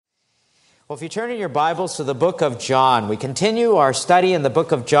Well, if you turn in your Bibles to the book of John, we continue our study in the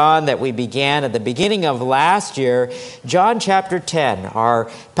book of John that we began at the beginning of last year, John chapter 10.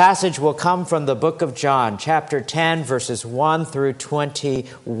 Our passage will come from the book of John, chapter 10, verses 1 through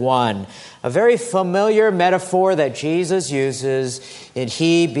 21. A very familiar metaphor that Jesus uses in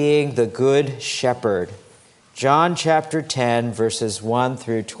He being the Good Shepherd. John chapter 10, verses 1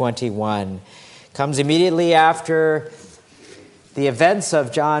 through 21. Comes immediately after the events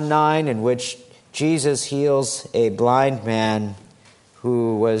of John 9, in which Jesus heals a blind man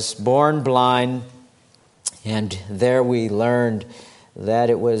who was born blind, and there we learned that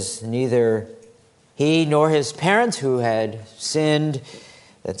it was neither he nor his parents who had sinned,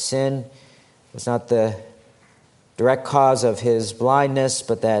 that sin was not the direct cause of his blindness,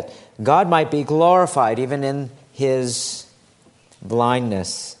 but that God might be glorified even in his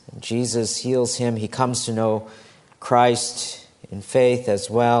blindness. Jesus heals him. He comes to know Christ in faith as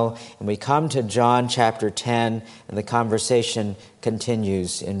well. And we come to John chapter 10, and the conversation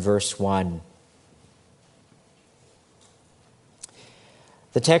continues in verse 1.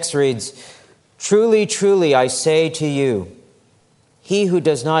 The text reads, "Truly, truly, I say to you, he who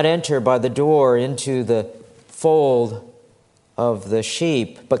does not enter by the door into the fold of the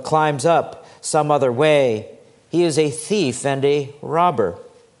sheep, but climbs up some other way, he is a thief and a robber.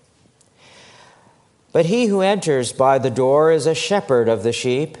 But he who enters by the door is a shepherd of the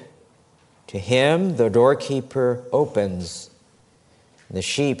sheep. To him the doorkeeper opens. The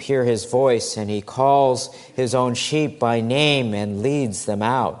sheep hear his voice, and he calls his own sheep by name and leads them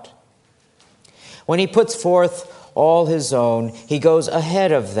out. When he puts forth all his own, he goes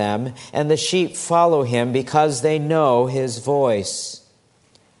ahead of them, and the sheep follow him because they know his voice.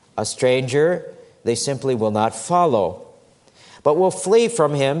 A stranger they simply will not follow, but will flee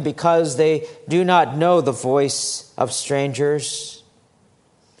from him because they do not know the voice of strangers."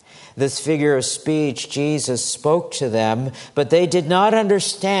 This figure of speech Jesus spoke to them, but they did not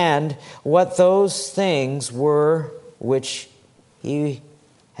understand what those things were which he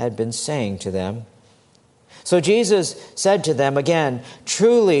had been saying to them. So Jesus said to them again,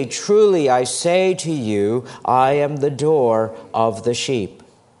 "Truly, truly, I say to you, I am the door of the sheep.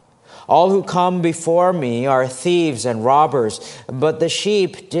 All who come before me are thieves and robbers, but the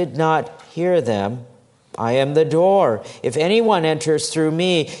sheep did not hear them. I am the door. If anyone enters through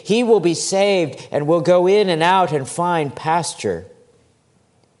me, he will be saved and will go in and out and find pasture.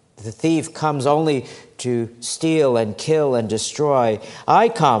 The thief comes only to steal and kill and destroy. I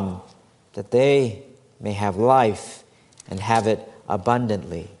come that they may have life and have it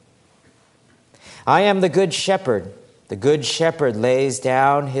abundantly. I am the good shepherd. The good shepherd lays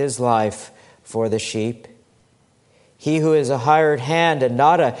down his life for the sheep. He who is a hired hand and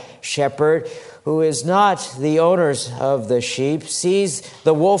not a shepherd, who is not the owners of the sheep, sees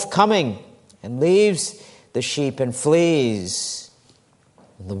the wolf coming and leaves the sheep and flees.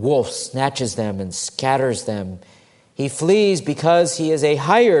 And the wolf snatches them and scatters them. He flees because he is a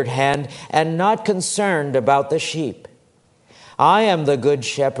hired hand and not concerned about the sheep. I am the good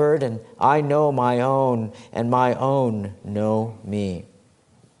shepherd, and I know my own, and my own know me.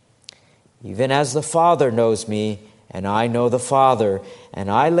 Even as the Father knows me, and I know the Father, and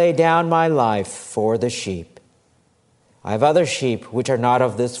I lay down my life for the sheep. I have other sheep which are not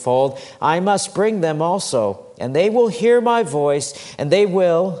of this fold. I must bring them also, and they will hear my voice, and they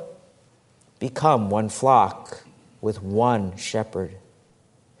will become one flock with one shepherd.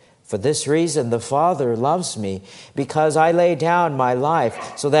 For this reason the Father loves me, because I lay down my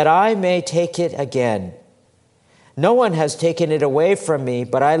life so that I may take it again. No one has taken it away from me,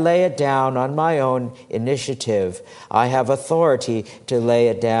 but I lay it down on my own initiative. I have authority to lay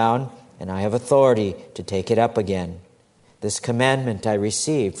it down, and I have authority to take it up again. This commandment I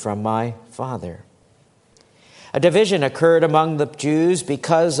received from my Father." A division occurred among the Jews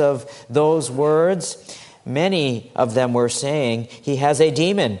because of those words. Many of them were saying, "He has a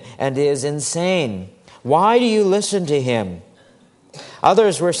demon and is insane. Why do you listen to him?"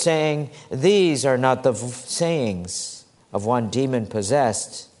 Others were saying, "These are not the sayings of one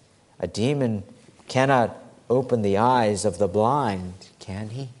demon-possessed. A demon cannot open the eyes of the blind, can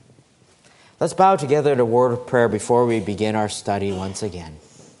he?" Let's bow together to a word of prayer before we begin our study once again.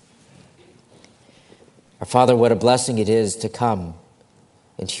 Our Father, what a blessing it is to come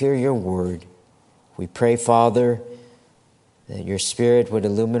and hear your word. We pray, Father, that your Spirit would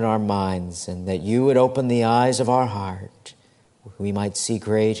illumine our minds and that you would open the eyes of our heart. We might see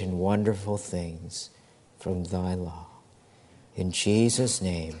great and wonderful things from thy law. In Jesus'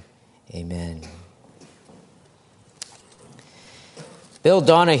 name, amen. Bill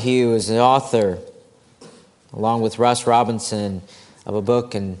Donahue is the author, along with Russ Robinson, of a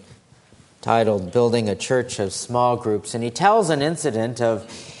book titled Building a Church of Small Groups. And he tells an incident of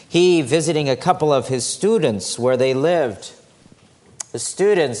he visiting a couple of his students where they lived. The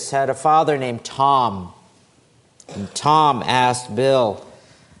students had a father named Tom. And Tom asked Bill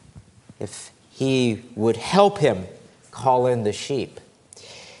if he would help him call in the sheep.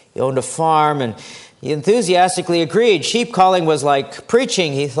 He owned a farm, and he enthusiastically agreed. Sheep calling was like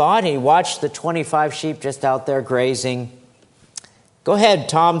preaching, he thought. He watched the 25 sheep just out there grazing. "Go ahead,"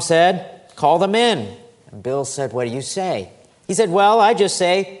 Tom said. "Call them in." And Bill said, "What do you say?" He said, "Well, I just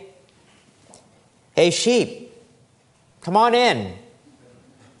say, 'Hey, sheep, come on in.'"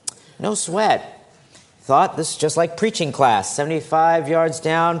 No sweat. Thought this is just like preaching class, 75 yards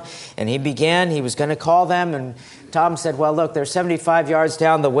down. And he was going to call them. And Tom said, "Well, look, they're 75 yards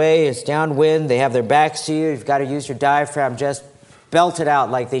down the way. It's downwind. They have their backs to you. You've got to use your diaphragm. Just belt it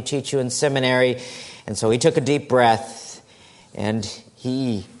out like they teach you in seminary." And so he took a deep breath and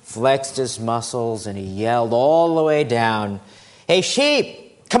he flexed his muscles and he yelled all the way down, "Hey,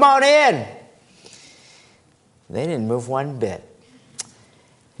 sheep, come on in." They didn't move one bit.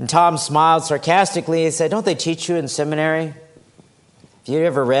 And Tom smiled sarcastically and said, "Don't they teach you in seminary? Have you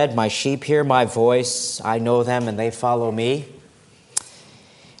ever read, 'My sheep hear my voice, I know them and they follow me'?"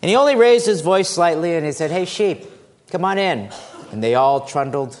 And he only raised his voice slightly and he said, "Hey, sheep, come on in." And they all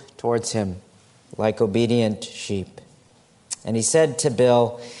trundled towards him like obedient sheep. And he said to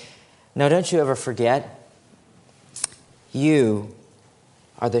Bill, "Now don't you ever forget, you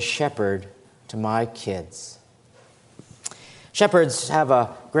are the shepherd to my kids." Shepherds have a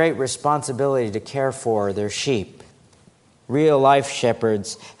great responsibility to care for their sheep. Real-life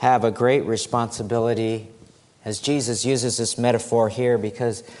shepherds have a great responsibility, as Jesus uses this metaphor here,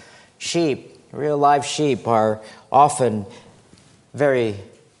 because real-life sheep are often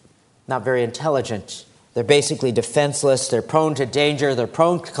not very intelligent. They're basically defenseless. They're prone to danger. They're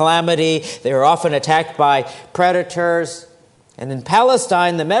prone to calamity. They are often attacked by predators. And in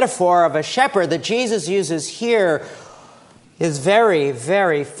Palestine, the metaphor of a shepherd that Jesus uses here is very,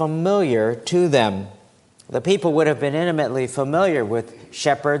 very familiar to them. The people would have been intimately familiar with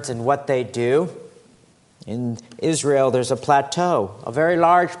shepherds and what they do. In Israel, there's a plateau, a very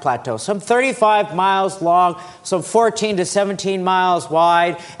large plateau, some 35 miles long, some 14 to 17 miles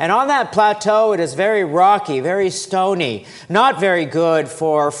wide. And on that plateau, it is very rocky, very stony, not very good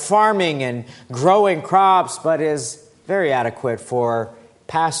for farming and growing crops, but is very adequate for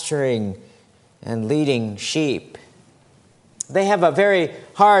pasturing and leading sheep. They have a very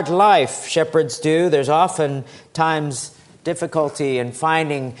hard life, shepherds do. There's often times difficulty in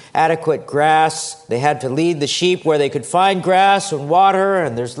finding adequate grass. They had to lead the sheep where they could find grass and water,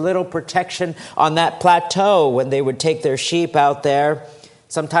 and there's little protection on that plateau when they would take their sheep out there.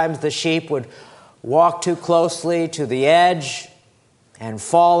 Sometimes the sheep would walk too closely to the edge and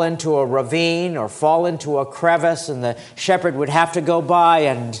fall into a ravine or fall into a crevice, and the shepherd would have to go by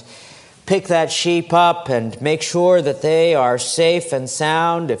and pick that sheep up and make sure that they are safe and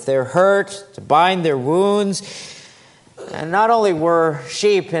sound. If they're hurt, to bind their wounds. And not only were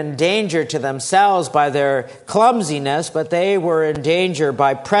sheep in danger to themselves by their clumsiness, but they were in danger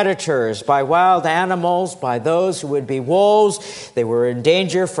by predators, by wild animals, by those who would be wolves. They were in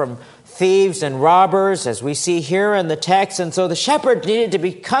danger from thieves and robbers, as we see here in the text. And so the shepherd needed to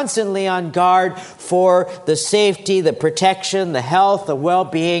be constantly on guard for the safety, the protection, the health, the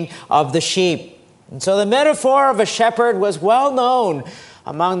well-being of the sheep. And so the metaphor of a shepherd was well known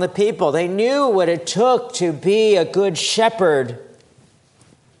among the people. They knew what it took to be a good shepherd.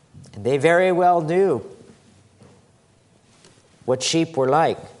 And they very well knew what sheep were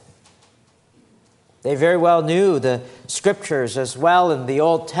like. They very well knew the scriptures as well in the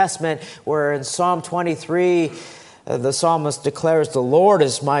Old Testament, where in Psalm 23, the psalmist declares, "The Lord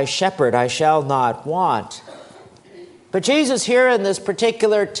is my shepherd, I shall not want." But Jesus here in this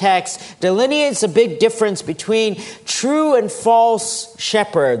particular text delineates a big difference between true and false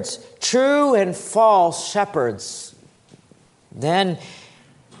shepherds. True and false shepherds. Then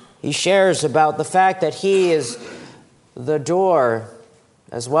he shares about the fact that he is the door,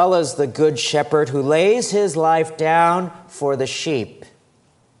 as well as the good shepherd who lays his life down for the sheep.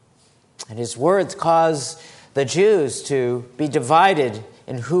 And his words cause the Jews to be divided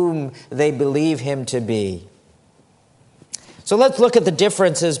in whom they believe him to be. So let's look at the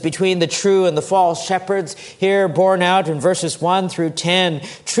differences between the true and the false shepherds here borne out in verses 1 through 10.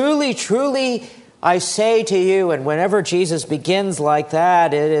 Truly, truly, I say to you, and whenever Jesus begins like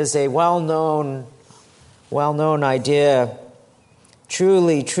that, it is a well-known idea.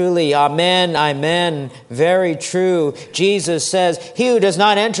 Truly, truly, amen, amen, very true. Jesus says, he who does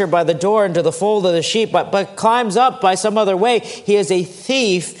not enter by the door into the fold of the sheep, but climbs up by some other way, he is a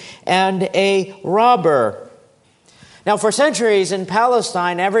thief and a robber. Now, for centuries in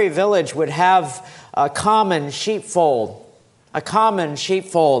Palestine, every village would have a common sheepfold,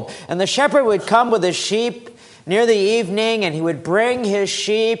 And the shepherd would come with his sheep near the evening, and he would bring his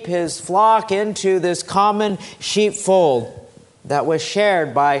sheep, his flock, into this common sheepfold that was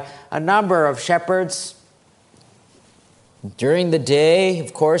shared by a number of shepherds. During the day,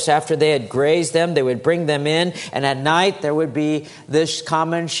 of course, after they had grazed them, they would bring them in, and at night there would be this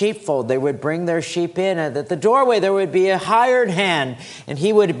common sheepfold. They would bring their sheep in, and at the doorway there would be a hired hand, and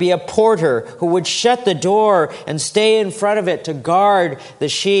he would be a porter who would shut the door and stay in front of it to guard the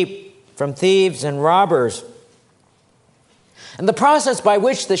sheep from thieves and robbers. And the process by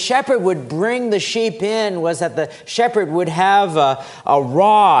which the shepherd would bring the sheep in was that the shepherd would have a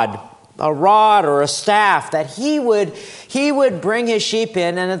rod or a staff that he would bring his sheep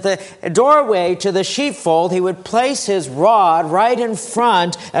in, and at the doorway to the sheepfold, he would place his rod right in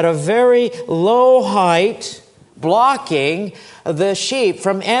front at a very low height, blocking the sheep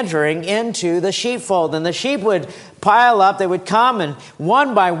from entering into the sheepfold. And the sheep would pile up, they would come, and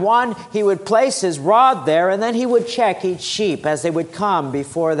one by one he would place his rod there, and then he would check each sheep as they would come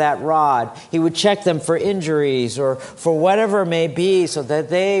before that rod. He would check them for injuries or for whatever may be, so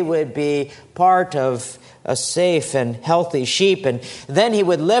that they would be part of a safe and healthy sheep. And then he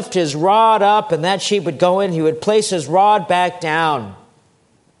would lift his rod up, and that sheep would go in. He would place his rod back down.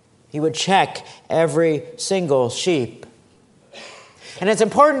 He would check every single sheep. And it's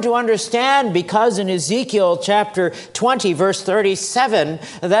important to understand, because in Ezekiel chapter 20, verse 37,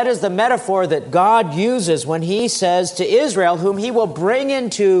 that is the metaphor that God uses when he says to Israel, whom he will bring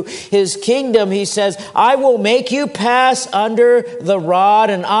into his kingdom, he says, I will make you pass under the rod,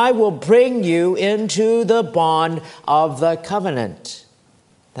 and I will bring you into the bond of the covenant.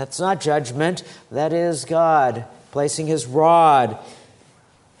 That's not judgment. That is God placing his rod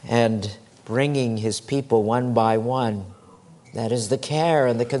and bringing his people one by one. That is the care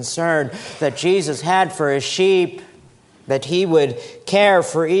and the concern that Jesus had for his sheep, that he would care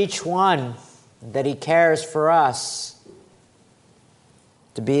for each one, that he cares for us.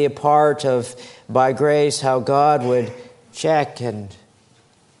 To be a part of, by grace, how God would check and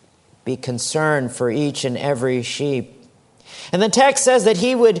be concerned for each and every sheep. And the text says that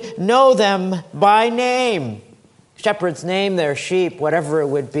he would know them by name. Shepherds name their sheep, whatever it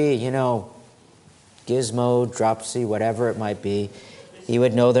would be, Gizmo, Dropsy, whatever it might be. He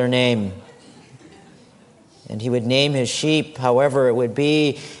would know their name. And he would name his sheep however it would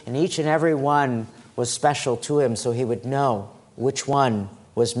be. And each and every one was special to him, so he would know which one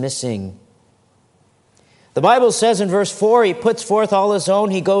was missing. The Bible says in verse 4, he puts forth all his own.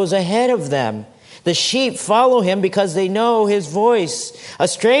 He goes ahead of them. The sheep follow him because they know his voice. A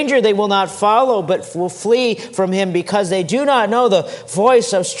stranger they will not follow, but will flee from him because they do not know the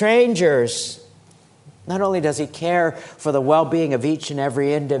voice of strangers. Not only does he care for the well-being of each and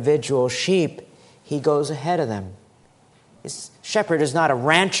every individual sheep, he goes ahead of them. His shepherd is not a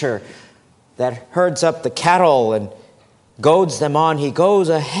rancher that herds up the cattle and goads them on. He goes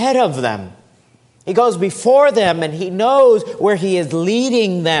ahead of them. He goes before them, and he knows where he is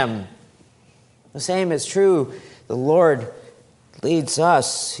leading them. The same is true. The Lord leads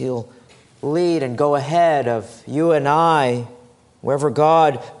us. He'll lead and go ahead of you and I, wherever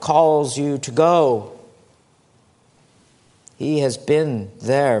God calls you to go. He has been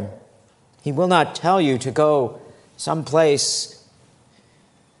there. He will not tell you to go someplace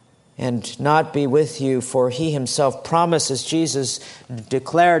and not be with you, for he himself promises, Jesus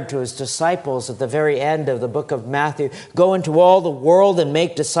declared to his disciples at the very end of the book of Matthew, go into all the world and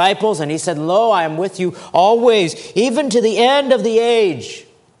make disciples. And he said, lo, I am with you always, even to the end of the age.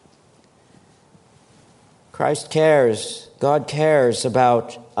 Christ cares. God cares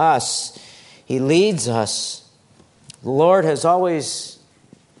about us. He leads us. The Lord has always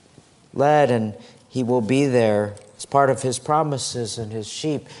led, and he will be there. It's part of his promises, and his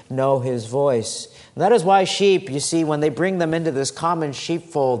sheep know his voice. And that is why sheep, you see, when they bring them into this common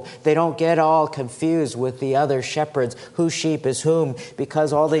sheepfold, they don't get all confused with the other shepherds, whose sheep is whom,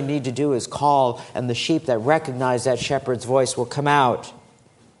 because all they need to do is call, and the sheep that recognize that shepherd's voice will come out.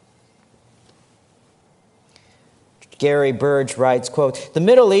 Gary Burge writes, quote, the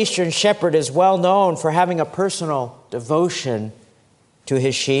Middle Eastern shepherd is well known for having a personal devotion to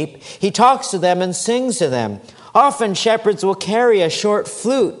his sheep. He talks to them and sings to them. Often shepherds will carry a short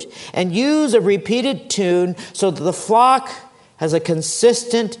flute and use a repeated tune so that the flock has a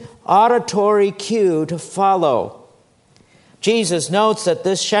consistent auditory cue to follow. Jesus notes that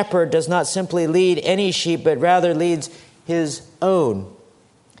this shepherd does not simply lead any sheep, but rather leads his own.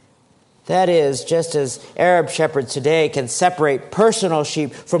 That is, just as Arab shepherds today can separate personal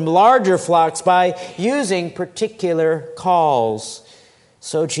sheep from larger flocks by using particular calls,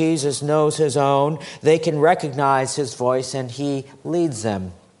 so Jesus knows his own. They can recognize his voice, and he leads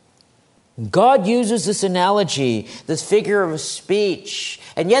them. God uses this analogy, this figure of speech,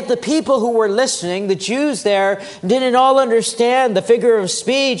 and yet the people who were listening, the Jews there, didn't all understand the figure of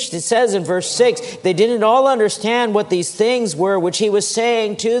speech. It says in verse 6, they didn't all understand what these things were which he was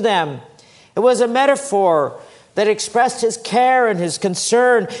saying to them. It was a metaphor that expressed his care and his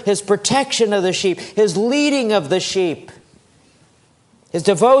concern, his protection of the sheep, his leading of the sheep, his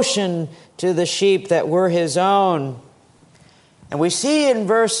devotion to the sheep that were his own. And we see in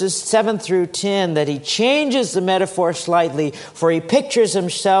verses 7 through 10 that he changes the metaphor slightly, for he pictured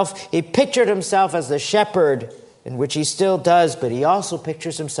himself as the shepherd, in which he still does, but he also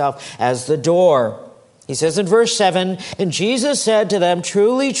pictures himself as the door. He says in verse 7, "And Jesus said to them,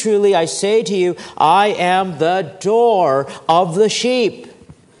 'Truly, truly, I say to you, I am the door of the sheep.'"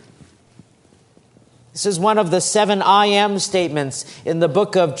 This is one of the 7 I am statements in the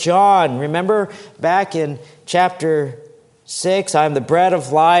book of John. Remember back in chapter 6, I am the bread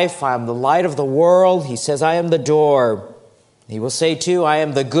of life, I am the light of the world. He says, I am the door. He will say too, I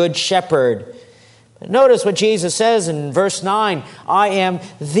am the good shepherd. But notice what Jesus says in verse 9, I am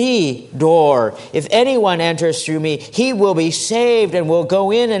the door. If anyone enters through me, he will be saved and will go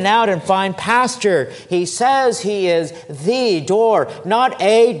in and out and find pasture. He says he is the door, not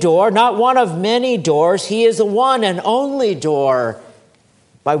a door, not one of many doors. He is the one and only door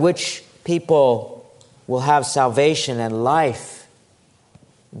by which people will have salvation and life.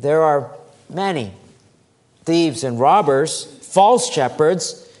 There are many thieves and robbers, false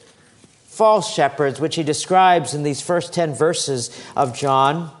shepherds, which he describes in these first 10 verses of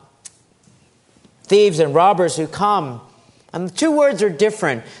John. Thieves and robbers who come. And the two words are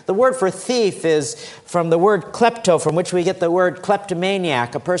different. The word for thief is from the word klepto, from which we get the word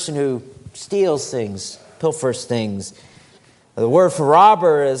kleptomaniac, a person who steals things, pilfers things. The word for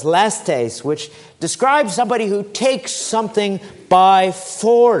robber is lestes, which describes somebody who takes something by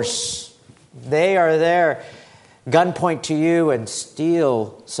force. They are there, gunpoint to you, and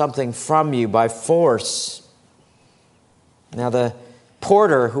steal something from you by force. Now the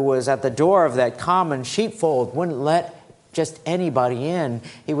porter who was at the door of that common sheepfold wouldn't let just anybody in.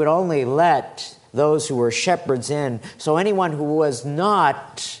 He would only let those who were shepherds in. So anyone who was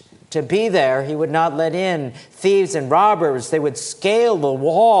not to be there, he would not let in. Thieves and robbers, they would scale the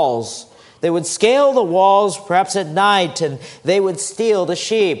walls. They would scale the walls perhaps at night, and they would steal the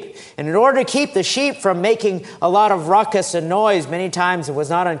sheep. And in order to keep the sheep from making a lot of ruckus and noise, many times it was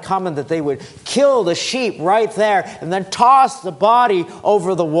not uncommon that they would kill the sheep right there and then toss the body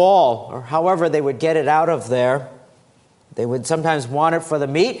over the wall, or however they would get it out of there. They would sometimes want it for the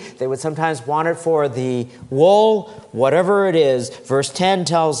meat. They would sometimes want it for the wool, whatever it is. Verse 10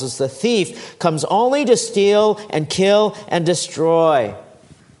 tells us the thief comes only to steal and kill and destroy.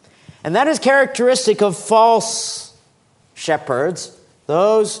 And that is characteristic of false shepherds,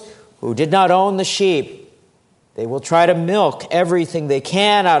 those who did not own the sheep. They will try to milk everything they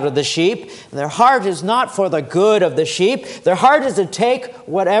can out of the sheep. And their heart is not for the good of the sheep. Their heart is to take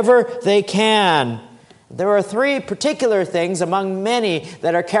whatever they can. There are 3 particular things among many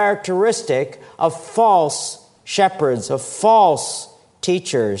that are characteristic of false shepherds, of false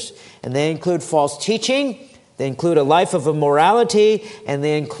teachers. And they include false teaching, they include a life of immorality, and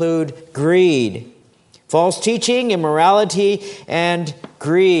they include greed. False teaching, immorality, and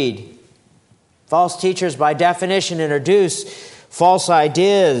greed. False teachers, by definition, introduce false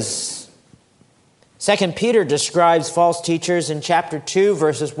ideas. 2 Peter describes false teachers in chapter 2,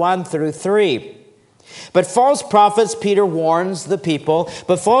 verses 1 through 3. But false prophets, Peter warns the people,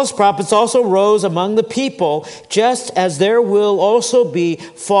 but false prophets also rose among the people, just as there will also be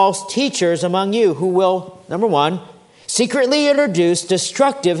false teachers among you who will, number 1, secretly introduce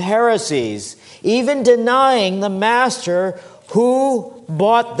destructive heresies, even denying the master who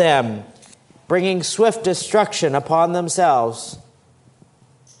bought them, bringing swift destruction upon themselves.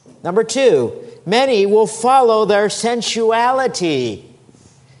 Number 2, many will follow their sensuality.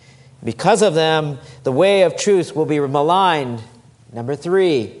 Because of them, the way of truth will be maligned. Number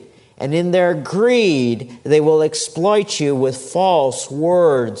 3, and in their greed, they will exploit you with false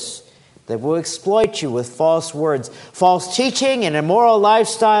words. They will exploit you with false words. False teaching, an immoral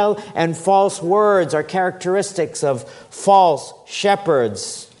lifestyle, and false words are characteristics of false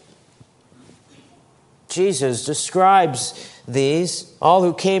shepherds. Jesus describes these. All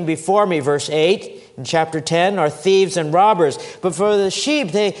who came before me, verse 8, in chapter 10 are thieves and robbers. But for the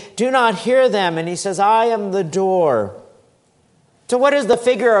sheep, they do not hear them. And he says, I am the door. So what is the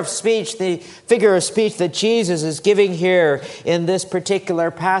figure of speech that Jesus is giving here in this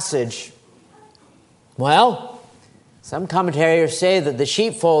particular passage? Well, some commentators say that the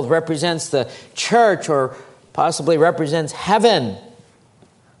sheepfold represents the church or possibly represents heaven.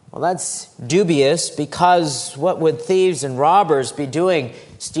 Well, that's dubious, because what would thieves and robbers be doing?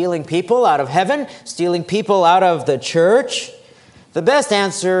 Stealing people out of heaven? Stealing people out of the church? The best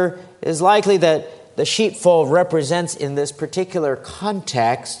answer is likely that the sheepfold represents, in this particular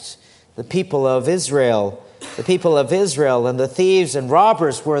context, the people of Israel. The people of Israel, and the thieves and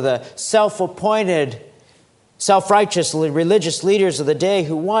robbers were the self-appointed, self-righteous religious leaders of the day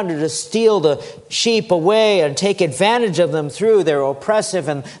who wanted to steal the sheep away and take advantage of them through their oppressive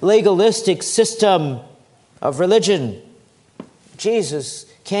and legalistic system of religion. Jesus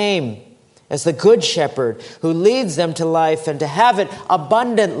came as the good shepherd who leads them to life and to have it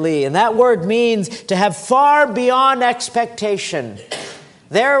abundantly. And that word means to have far beyond expectation.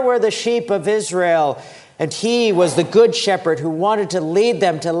 There were the sheep of Israel, and he was the good shepherd who wanted to lead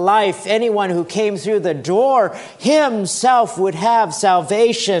them to life. Anyone who came through the door himself would have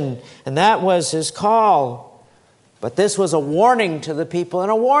salvation, and that was his call. But this was a warning to the people,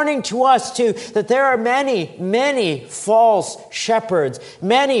 and a warning to us too, that there are many, many false shepherds,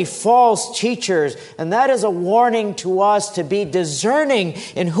 many false teachers, and that is a warning to us to be discerning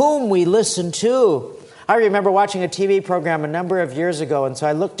in whom we listen to. I remember watching a TV program a number of years ago, and so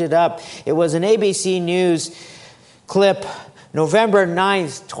I looked it up. It was an ABC News clip, November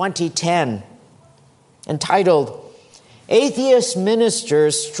 9th, 2010, entitled, "Atheist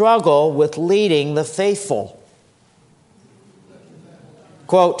Ministers Struggle with Leading the Faithful."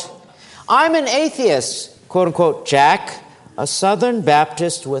 Quote, "I'm an atheist," quote unquote, Jack, a Southern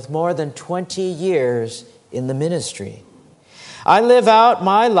Baptist with more than 20 years in the ministry. "I live out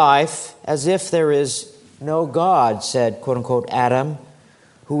my life as if there is no God," said, quote unquote, Adam,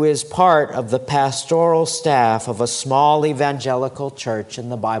 who is part of the pastoral staff of a small evangelical church in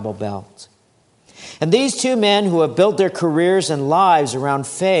the Bible Belt. And these two men who have built their careers and lives around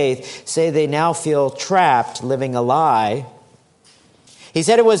faith say they now feel trapped living a lie. He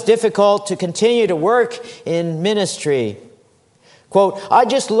said it was difficult to continue to work in ministry. Quote, "I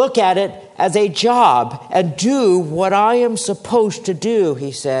just look at it as a job and do what I am supposed to do,"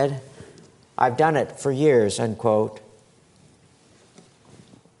 he said. "I've done it for years," unquote.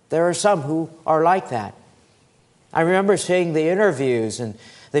 There are some who are like that. I remember seeing the interviews, and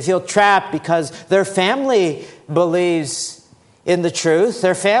they feel trapped because their family believes in the truth.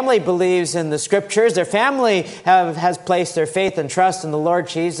 Their family believes in the scriptures. Their family has placed their faith and trust in the Lord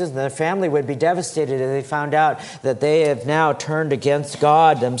Jesus. And their family would be devastated if they found out that they have now turned against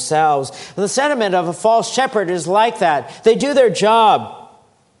God themselves. And the sentiment of a false shepherd is like that. They do their job,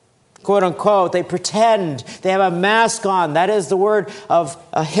 quote unquote. They pretend. They have a mask on. That is the word of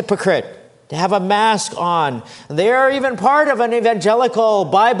a hypocrite. They have a mask on. And they are even part of an evangelical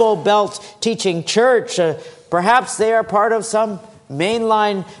Bible Belt teaching church. Perhaps they are part of some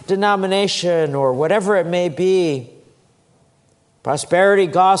mainline denomination or whatever it may be. Prosperity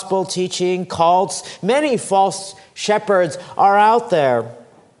gospel teaching, cults. Many false shepherds are out there.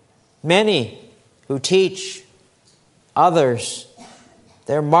 Many who teach others.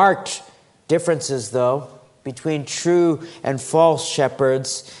 There are marked differences, though, between true and false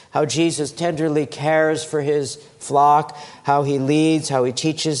shepherds. How Jesus tenderly cares for his flock, how he leads, how he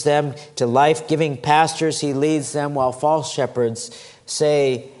teaches them. To life-giving pastors, he leads them, while false shepherds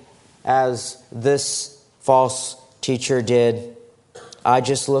say, as this false teacher did, "I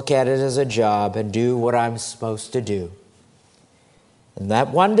just look at it as a job and do what I'm supposed to do." And that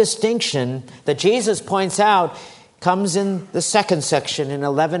one distinction that Jesus points out comes in the second section in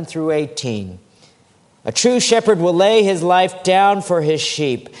 11 through 18. A true shepherd will lay his life down for his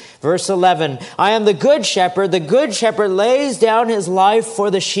sheep. Verse 11, "I am the good shepherd. The good shepherd lays down his life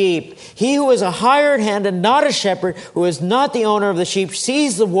for the sheep. He who is a hired hand and not a shepherd, who is not the owner of the sheep,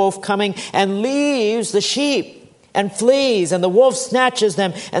 sees the wolf coming and leaves the sheep and flees, and the wolf snatches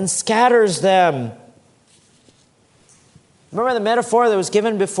them and scatters them." Remember the metaphor that was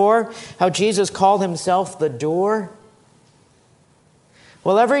given before? How Jesus called himself the door?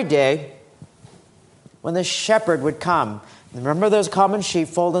 Well, every day, when the shepherd would come, remember there's a common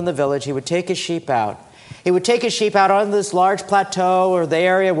sheepfold in the village, he would take his sheep out. He would take his sheep out on this large plateau or the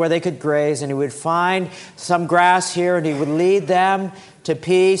area where they could graze, and he would find some grass here, and he would lead them to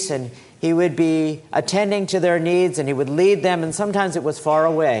peace, and he would be attending to their needs, and he would lead them, and sometimes it was far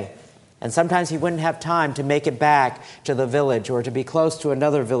away. And sometimes he wouldn't have time to make it back to the village or to be close to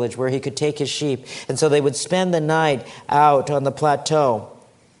another village where he could take his sheep. And so they would spend the night out on the plateau.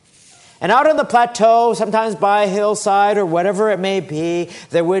 And out on the plateau, sometimes by a hillside or whatever it may be,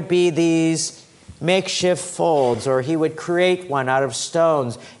 there would be these makeshift folds, or he would create one out of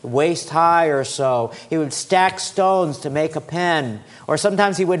stones, waist high or so. He would stack stones to make a pen, or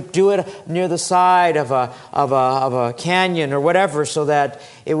sometimes he would do it near the side of a canyon or whatever, so that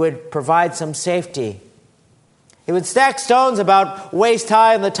it would provide some safety. He would stack stones about waist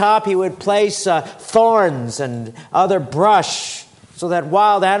high on the top. He would place thorns and other brush so that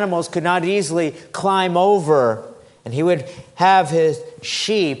wild animals could not easily climb over. And he would have his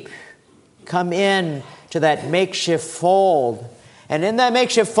sheep come in to that makeshift fold. And in that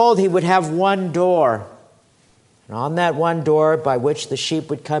makeshift fold, he would have one door. And on that one door by which the sheep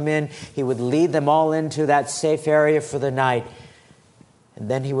would come in, he would lead them all into that safe area for the night. And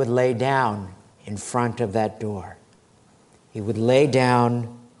then he would lay down in front of that door. He would lay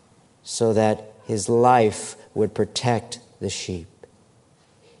down so that his life would protect the sheep.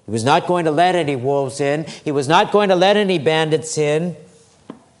 He was not going to let any wolves in. He was not going to let any bandits in.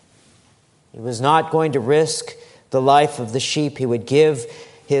 He was not going to risk the life of the sheep. He would give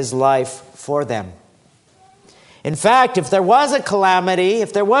his life for them. In fact, if there was a calamity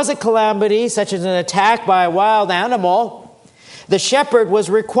such as an attack by a wild animal, the shepherd was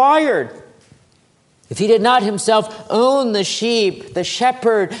required. If he did not himself own the sheep, the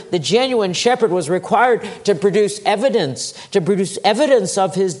shepherd, the genuine shepherd, was required to produce evidence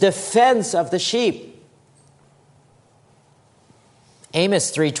of his defense of the sheep.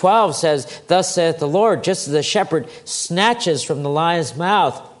 Amos 3:12 says, "Thus saith the Lord, just as the shepherd snatches from the lion's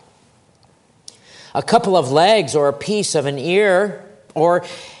mouth a couple of legs or a piece of an ear," or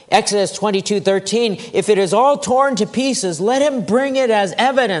Exodus 22:13, "If it is all torn to pieces, let him bring it as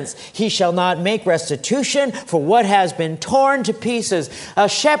evidence. He shall not make restitution for what has been torn to pieces." A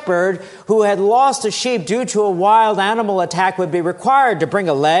shepherd who had lost a sheep due to a wild animal attack would be required to bring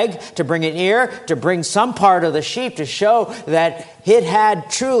a leg, to bring an ear, to bring some part of the sheep to show that it had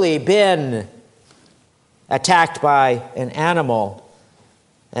truly been attacked by an animal,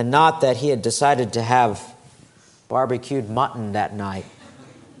 and not that he had decided to have barbecued mutton that night.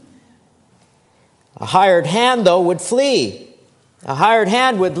 A hired hand, though, would flee. A hired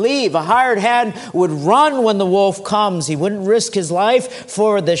hand would leave. A hired hand would run when the wolf comes. He wouldn't risk his life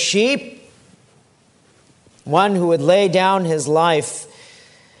for the sheep. One who would lay down his life,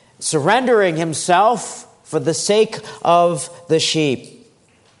 surrendering himself for the sake of the sheep.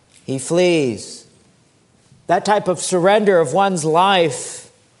 He flees. That type of surrender of one's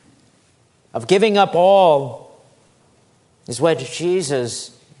life, of giving up all, is what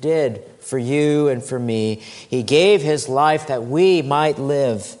Jesus did for you and for me. He gave his life that we might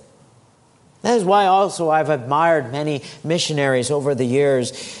live. That is why also I've admired many missionaries over the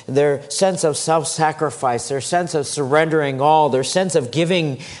years. Their sense of self-sacrifice, their sense of surrendering all, their sense of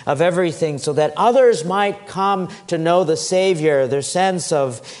giving of everything so that others might come to know the Savior, their sense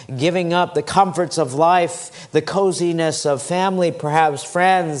of giving up the comforts of life, the coziness of family, perhaps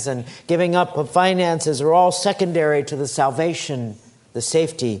friends, and giving up of finances are all secondary to the salvation, the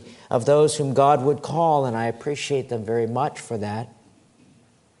safety of those whom God would call, and I appreciate them very much for that.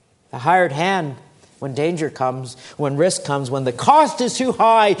 The hired hand, when danger comes, when risk comes, when the cost is too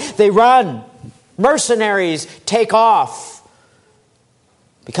high, they run. Mercenaries take off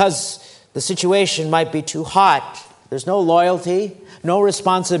because the situation might be too hot. There's no loyalty, no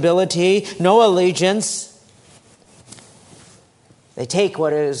responsibility, no allegiance. They take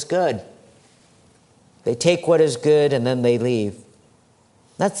what is good. They take what is good and then they leave.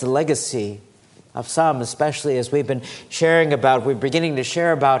 That's the legacy of some, especially as we've been we're beginning to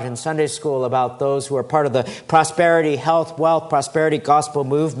share about in Sunday school about those who are part of the prosperity, health, wealth, prosperity gospel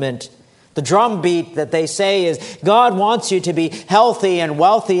movement. The drumbeat that they say is, God wants you to be healthy and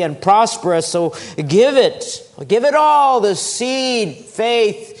wealthy and prosperous, so give it all, the seed,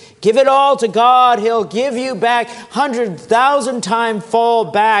 faith, give it all to God. He'll give you back 100,000 times fall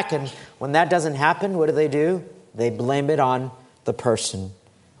back. And when that doesn't happen, what do? They blame it on the person.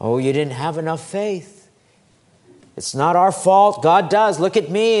 Oh, you didn't have enough faith. It's not our fault. God does. Look at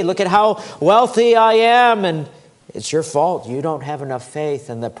me. Look at how wealthy I am. And it's your fault. You don't have enough faith.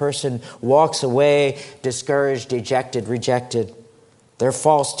 And the person walks away discouraged, dejected, rejected. Their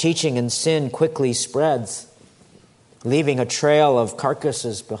false teaching and sin quickly spreads, leaving a trail of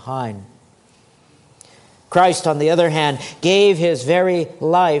carcasses behind. Christ, on the other hand, gave his very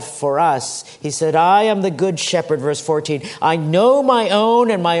life for us. He said, I am the good shepherd, verse 14. I know my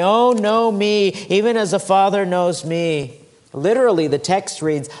own, and my own know me, even as the Father knows me. Literally, the text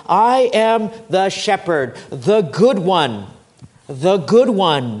reads, I am the shepherd, the good one, the good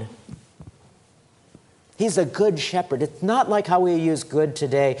one. He's a good shepherd. It's not like how we use good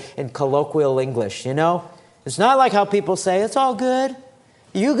today in colloquial English, you know? It's not like how people say, it's all good.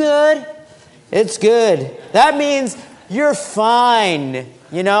 You good? It's good. That means you're fine,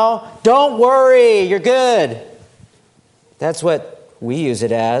 you know? Don't worry, you're good. That's what we use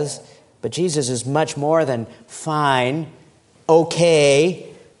it as. But Jesus is much more than fine, okay.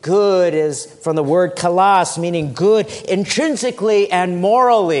 Good is from the word kalos, meaning good intrinsically and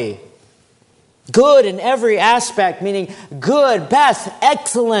morally. Good in every aspect, meaning good, best,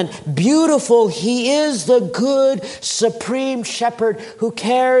 excellent, beautiful. He is the good, supreme shepherd who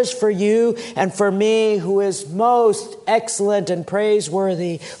cares for you and for me, who is most excellent and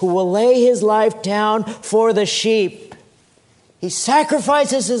praiseworthy, who will lay his life down for the sheep. He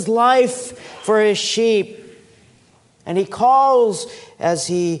sacrifices his life for his sheep. And he calls, as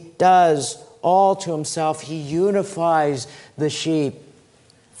he does, all to himself. He unifies the sheep.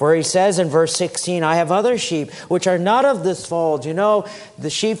 For he says in verse 16, I have other sheep which are not of this fold. You know,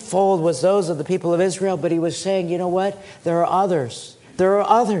 the sheepfold was those of the people of Israel, but he was saying, you know what? There are others. There are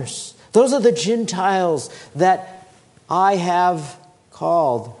others. Those are the Gentiles that I have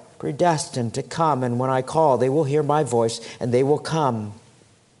called, predestined to come. And when I call, they will hear my voice and they will come.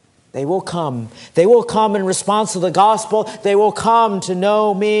 They will come. They will come in response to the gospel. They will come to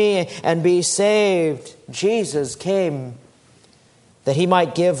know me and be saved. Jesus came that he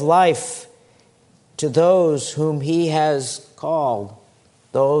might give life to those whom he has called,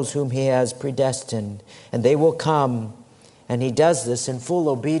 those whom he has predestined. And they will come. And he does this in full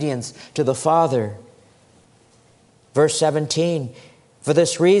obedience to the Father. Verse 17, for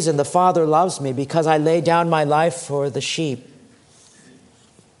this reason the Father loves me, because I lay down my life for the sheep,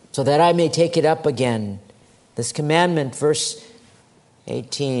 so that I may take it up again. This commandment, verse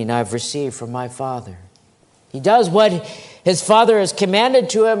 18, I've received from my Father. He does what his Father has commanded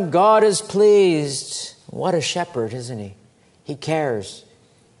to him. God is pleased. What a shepherd, isn't he? He cares.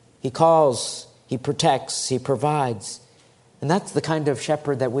 He calls. He protects. He provides. And that's the kind of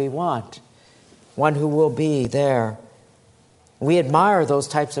shepherd that we want. One who will be there. We admire those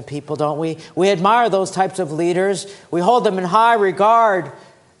types of people, don't we? We admire those types of leaders. We hold them in high regard.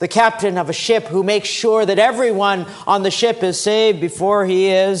 The captain of a ship who makes sure that everyone on the ship is saved before he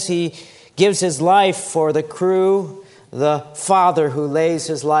is. He gives his life for the crew. The father who lays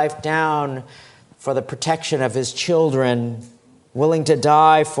his life down for the protection of his children, willing to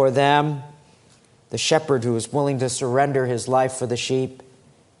die for them. The shepherd who is willing to surrender his life for the sheep.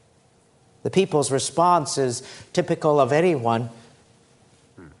 The people's response is typical of anyone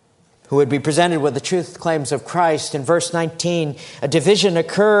who would be presented with the truth claims of Christ. In verse 19, a division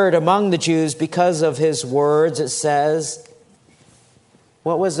occurred among the Jews because of his words, it says.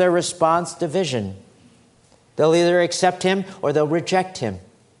 What was their response? Division. They'll either accept him or they'll reject him.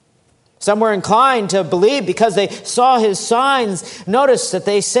 Some were inclined to believe because they saw his signs. Notice that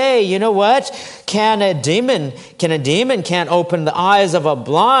they say, you know what? Can a demon can't open the eyes of a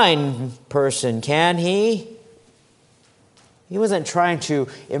blind person, can he? He wasn't trying to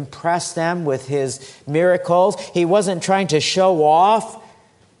impress them with his miracles. He wasn't trying to show off.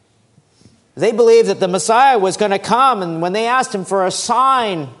 They believed that the Messiah was going to come, and when they asked him for a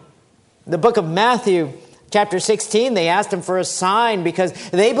sign, the book of Matthew, chapter 16, they asked him for a sign because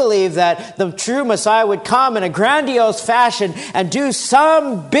they believed that the true Messiah would come in a grandiose fashion and do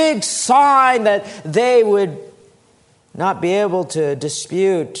some big sign that they would not be able to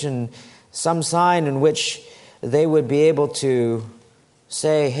dispute, and some sign in which they would be able to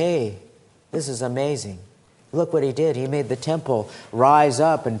say, hey, this is amazing. Look what he did. He made the temple rise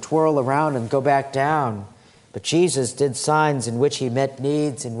up and twirl around and go back down. But Jesus did signs in which he met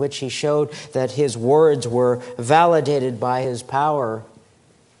needs, in which he showed that his words were validated by his power.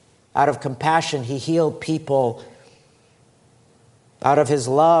 Out of compassion, he healed people. Out of his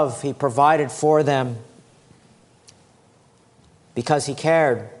love, he provided for them. Because he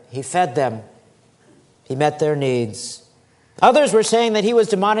cared, he fed them. He met their needs. Others were saying that he was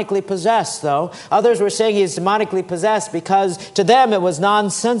demonically possessed, though. Others were saying he was demonically possessed because to them it was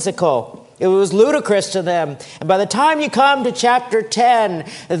nonsensical. It was ludicrous to them. And by the time you come to chapter 10,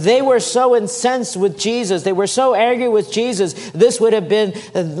 they were so incensed with Jesus. They were so angry with Jesus. This would have been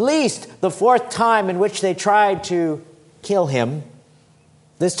at least the fourth time in which they tried to kill him.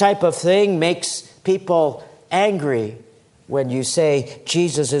 This type of thing makes people angry when you say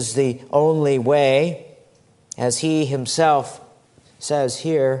Jesus is the only way. As he himself says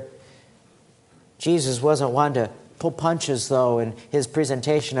here, Jesus wasn't one to pull punches, though, in his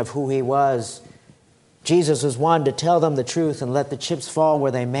presentation of who he was. Jesus was one to tell them the truth and let the chips fall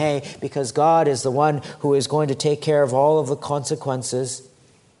where they may, because God is the one who is going to take care of all of the consequences.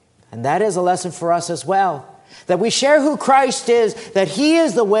 And that is a lesson for us as well, that we share who Christ is, that He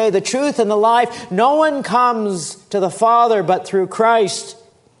is the way, the truth, and the life. No one comes to the Father but through Christ.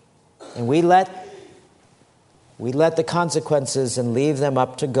 And we let the consequences and leave them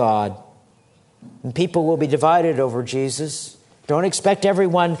up to God. And people will be divided over Jesus. Don't expect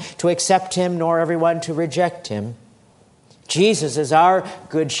everyone to accept Him, nor everyone to reject Him. Jesus is our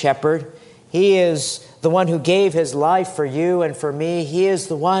good shepherd. He is the one who gave His life for you and for me. He is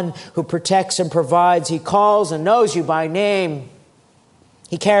the one who protects and provides. He calls and knows you by name.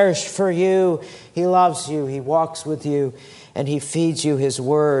 He cares for you. He loves you. He walks with you. And He feeds you His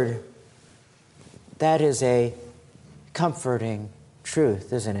word. That is a comforting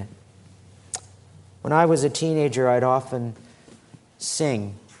truth, isn't it? When I was a teenager, I'd often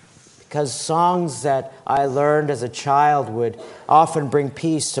sing, because songs that I learned as a child would often bring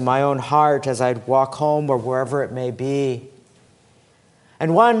peace to my own heart as I'd walk home or wherever it may be.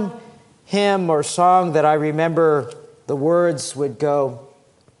 And one hymn or song that I remember, the words would go,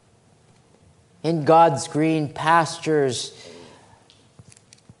 "In God's green pastures,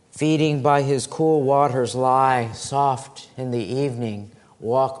 feeding by His cool waters lie, soft in the evening,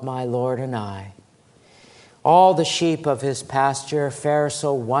 walk my Lord and I. All the sheep of His pasture fare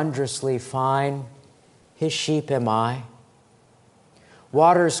so wondrously fine, His sheep am I.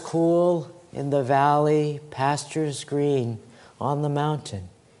 Waters cool in the valley, pastures green on the mountain,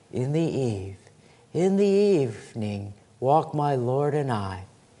 in the evening, walk my Lord and I.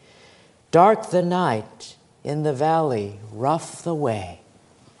 Dark the night, in the valley, rough the way,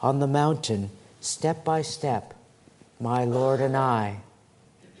 on the mountain, step by step, my Lord and I.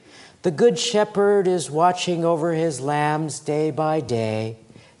 The good shepherd is watching over his lambs day by day,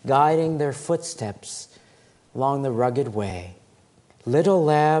 guiding their footsteps along the rugged way. Little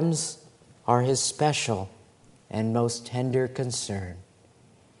lambs are His special and most tender concern.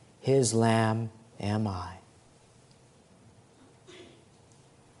 His lamb am I."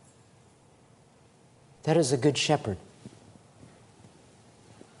 That is a good shepherd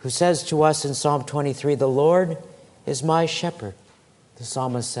who says to us in Psalm 23, "The Lord is my shepherd." The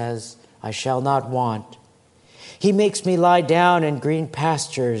psalmist says, "I shall not want. He makes me lie down in green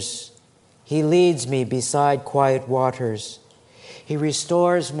pastures. He leads me beside quiet waters. He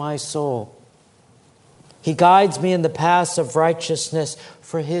restores my soul. He guides me in the paths of righteousness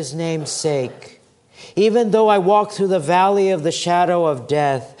for His name's sake. Even though I walk through the valley of the shadow of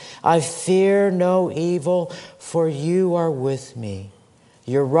death, I fear no evil, for You are with me.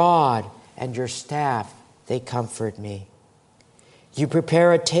 Your rod and Your staff, they comfort me. You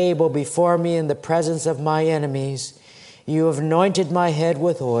prepare a table before me in the presence of my enemies. You have anointed my head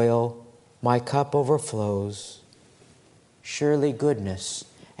with oil. My cup overflows. Surely goodness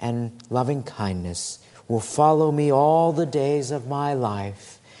and loving kindness will follow me all the days of my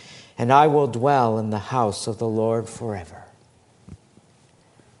life, and I will dwell in the house of the Lord forever."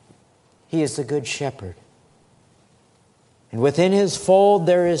 He is the good shepherd. And within His fold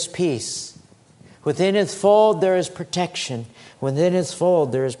there is peace. Within His fold there is protection. Within His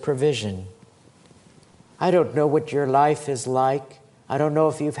fold there is provision. I don't know what your life is like. I don't know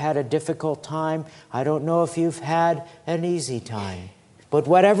if you've had a difficult time. I don't know if you've had an easy time. But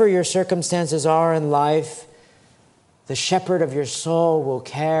whatever your circumstances are in life, the shepherd of your soul will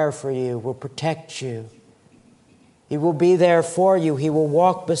care for you, will protect you. He will be there for you. He will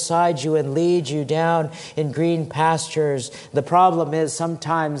walk beside you and lead you down in green pastures. The problem is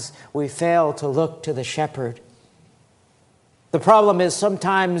sometimes we fail to look to the shepherd. The problem is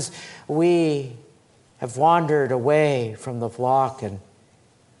sometimes we have wandered away from the flock, and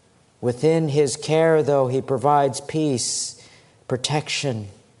within His care, though, He provides peace, protection.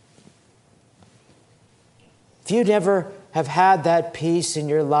 If you never have had that peace in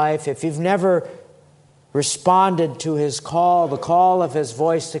your life, if you've never responded to His call, the call of His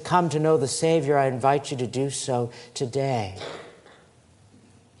voice to come to know the Savior, I invite you to do so today.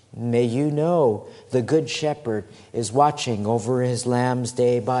 May you know the Good Shepherd is watching over His lambs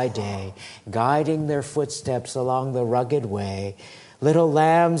day by day, guiding their footsteps along the rugged way. Little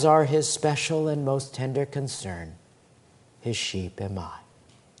lambs are His special and most tender concern. His sheep am I.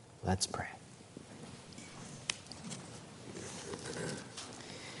 Let's pray.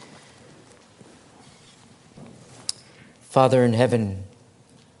 Father in heaven,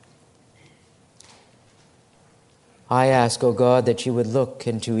 I ask, O God, that You would look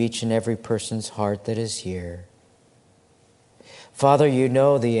into each and every person's heart that is here. Father, You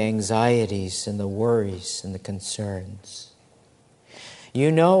know the anxieties and the worries and the concerns.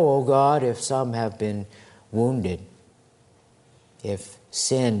 You know, O God, if some have been wounded, if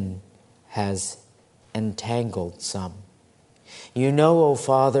sin has entangled some. You know, O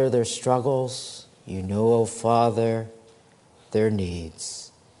Father, their struggles. You know, O Father, their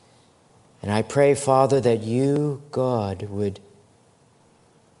needs. And I pray, Father, that you, God, would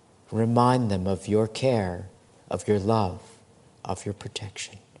remind them of your care, of your love, of your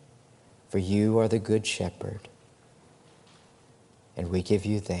protection. For you are the good shepherd. And we give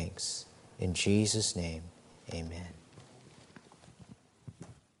you thanks. In Jesus' name, amen.